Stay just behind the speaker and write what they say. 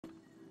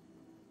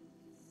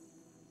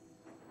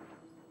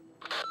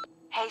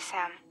Hey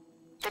Sam,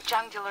 the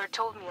junk dealer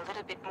told me a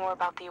little bit more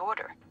about the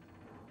order,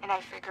 and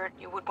I figured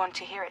you would want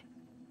to hear it.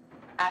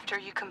 After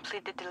you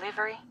complete the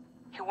delivery,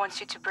 he wants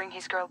you to bring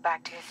his girl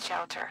back to his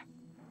shelter.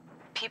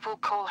 People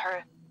call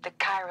her the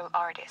chiral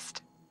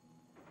artist.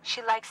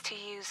 She likes to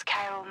use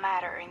chiral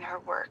matter in her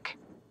work.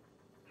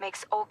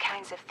 Makes all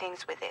kinds of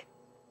things with it.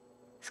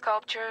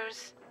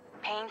 Sculptures,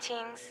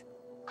 paintings,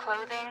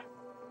 clothing,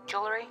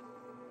 jewelry.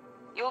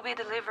 You'll be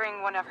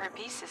delivering one of her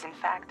pieces, in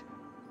fact.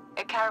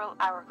 A chiral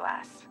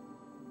hourglass.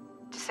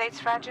 To say it's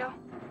fragile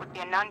would be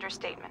an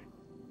understatement.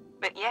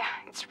 But yeah,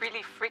 it's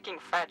really freaking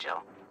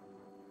fragile.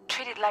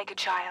 Treat it like a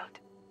child.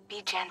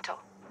 Be gentle.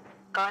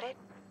 Got it?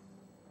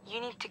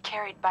 You need to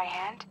carry it by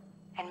hand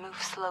and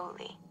move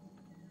slowly.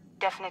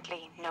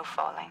 Definitely no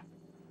falling.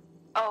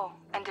 Oh,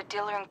 and the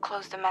dealer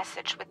enclosed a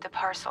message with the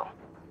parcel.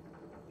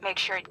 Make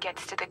sure it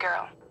gets to the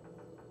girl.